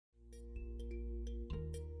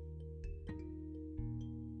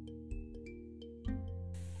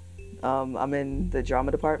I'm in the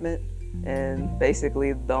drama department, and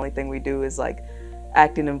basically the only thing we do is like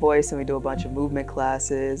acting and voice, and we do a bunch of movement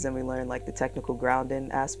classes, and we learn like the technical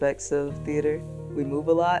grounding aspects of theater. We move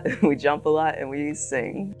a lot, we jump a lot, and we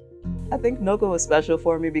sing. I think NOCA was special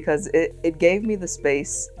for me because it gave me the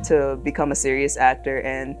space to become a serious actor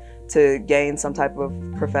and to gain some type of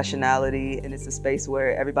professionality, and it's a space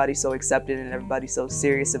where everybody's so accepted and everybody's so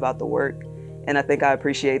serious about the work. And I think I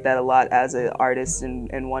appreciate that a lot as an artist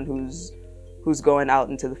and one who's going out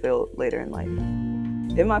into the field later in life.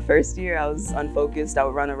 In my first year, I was unfocused. I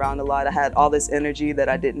would run around a lot. I had all this energy that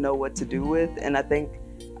I didn't know what to do with, and I think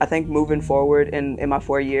moving forward in my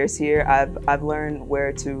 4 years here, I've learned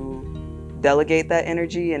where to delegate that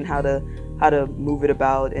energy and how to move it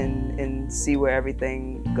about and see where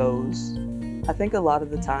everything goes. I think a lot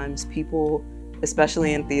of the times people,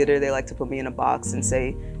 especially in theater, they like to put me in a box and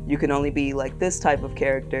say, you can only be like this type of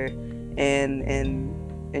character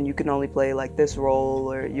and you can only play like this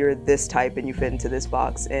role, or you're this type and you fit into this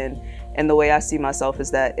box. And the way I see myself is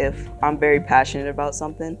that if I'm very passionate about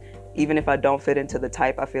something, even if I don't fit into the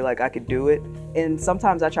type, I feel like I could do it. And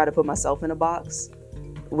sometimes I try to put myself in a box,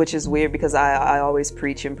 which is weird because I always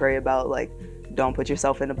preach and pray about like, don't put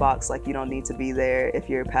yourself in a box. Like, you don't need to be there if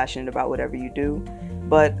you're passionate about whatever you do.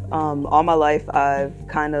 But all my life, I've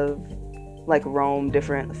kind of like roamed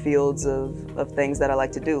different fields of things that I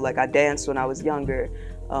like to do. Like, I danced when I was younger.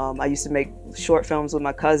 I used to make short films with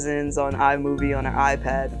my cousins on iMovie, on an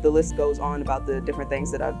iPad. The list goes on about the different things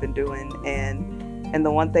that I've been doing. And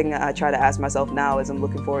the one thing I try to ask myself now as I'm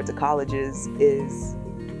looking forward to colleges is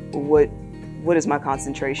what is my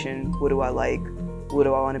concentration? What do I like? What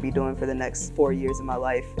do I want to be doing for the next 4 years of my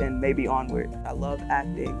life and maybe onward? I love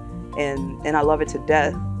acting and I love it to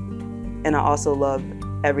death. And I also love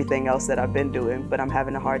everything else that I've been doing, but I'm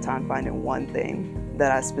having a hard time finding one thing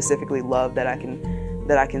that I specifically love that I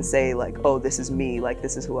can say like, oh, this is me, like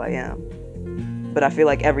this is who I am. But I feel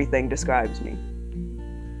like everything describes me.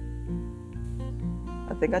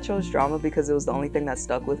 I think I chose drama because it was the only thing that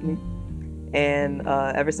stuck with me. And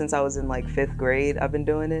ever since I was in like 5th grade, I've been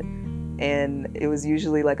doing it. And it was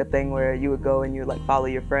usually like a thing where you would go and you would like follow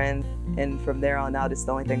your friend. And from there on out, it's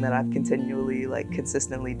the only thing that I've continually like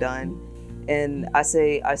consistently done. And I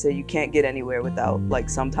say you can't get anywhere without like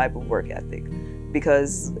some type of work ethic.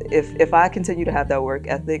 Because if I continue to have that work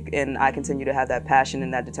ethic and I continue to have that passion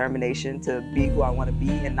and that determination to be who I want to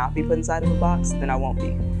be and not be put inside of a box, then I won't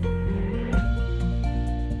be.